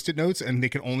use post-it notes, and they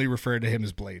could only refer to him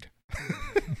as Blade.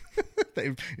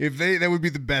 That would be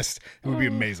the best. It would be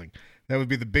amazing. That would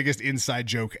be the biggest inside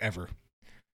joke ever.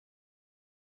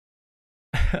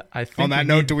 On that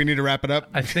note, do we need to wrap it up?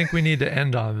 I think we need to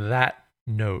end on that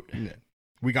note.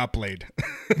 We got Blade.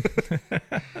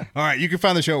 All right. You can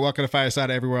find the show at Welcome to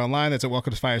Fireside everywhere online. That's at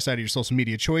Welcome to Fireside, your social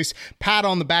media choice. Pat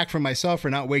on the back for myself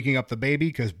for not waking up the baby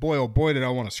because boy, oh boy, did I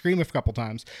want to scream a couple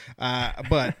times.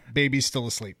 But baby's still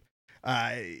asleep.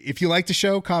 If you like the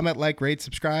show, comment, like, rate,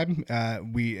 subscribe.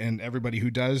 And everybody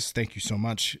who does, thank you so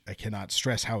much. I cannot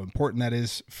stress how important that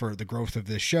is for the growth of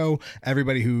this show.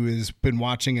 Everybody who has been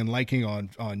watching and liking on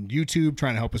YouTube,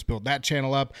 trying to help us build that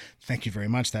channel up. Thank you very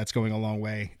much. That's going a long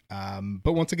way.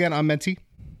 But once again, I'm Menti.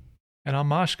 And I'm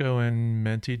Moshko, and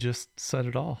Menti just said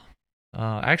it all.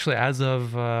 Actually, as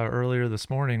of earlier this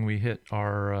morning, we hit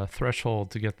our threshold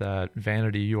to get that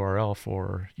vanity URL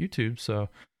for YouTube. So,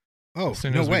 no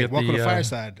way! Welcome to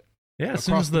Fireside. Yeah, as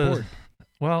soon as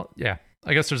yeah,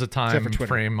 I guess there's a time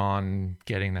frame on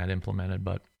getting that implemented,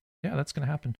 but yeah, that's going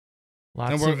to happen.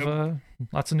 Lots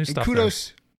of new stuff.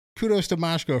 Kudos to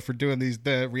Moshko for doing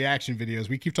the reaction videos.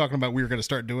 We keep talking about we were going to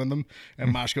start doing them,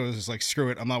 and Moshko is just like, screw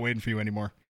it, I'm not waiting for you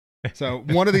anymore. So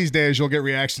one of these days you'll get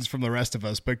reactions from the rest of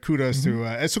us. But kudos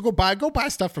to so go buy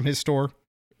stuff from his store.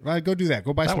 Right, go do that.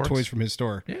 Go buy some toys from his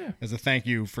store as a thank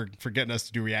you for getting us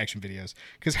to do reaction videos.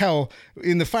 Because hell,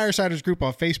 in the Firesiders group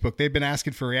on Facebook, they've been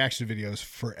asking for reaction videos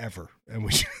forever, and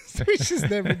we just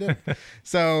never did.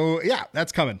 So yeah,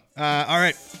 that's coming. All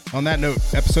right. On that note,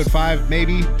 episode 5,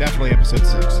 maybe, definitely episode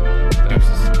 6.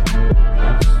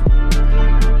 Deuces.